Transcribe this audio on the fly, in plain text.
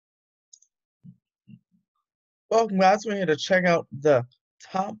Welcome, guys. We're here to check out the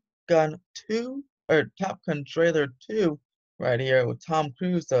Top Gun 2 or Top Gun trailer 2 right here with Tom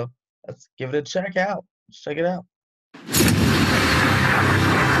Cruise. So let's give it a check out. Let's check it out.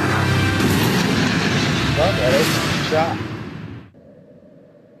 Love that opening shot.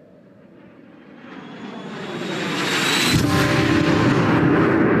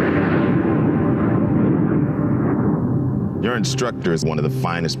 Your instructor is one of the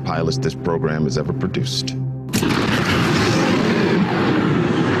finest pilots this program has ever produced.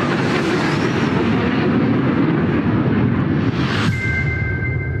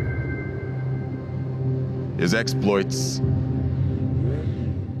 His exploits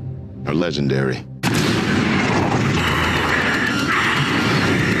are legendary.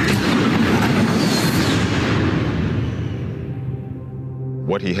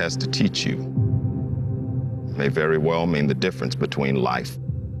 What he has to teach you may very well mean the difference between life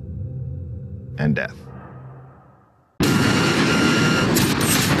and death.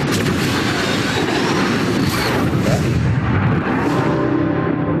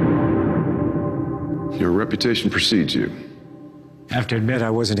 Your reputation precedes you. I have to admit, I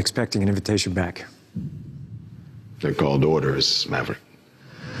wasn't expecting an invitation back. They're called orders, Maverick.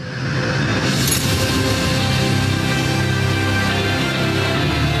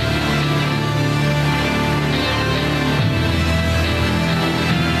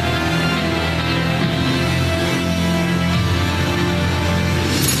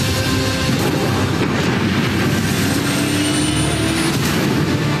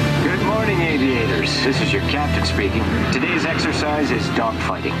 This is your captain speaking. Today's exercise is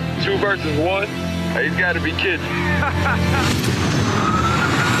dogfighting. 2 versus 1? He's got to be kidding.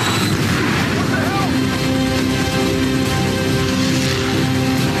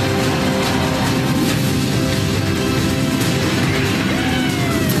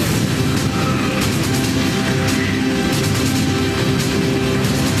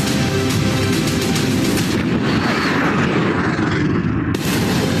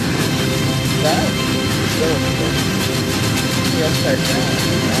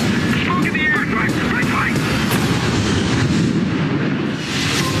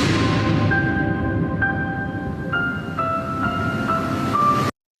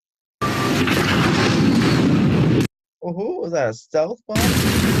 Oh, was that a stealth bomb?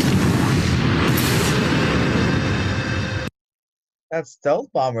 That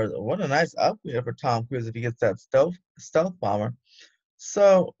stealth bomber, what a nice upgrade for Tom Cruise if he gets that stealth bomber.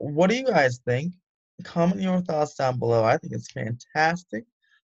 So, what do you guys think? Comment your thoughts down below. I think it's fantastic.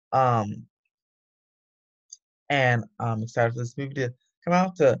 And I'm excited for this movie to come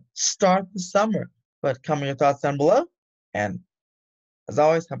out to start the summer. But comment your thoughts down below. And as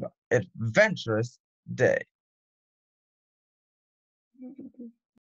always, have an adventurous day.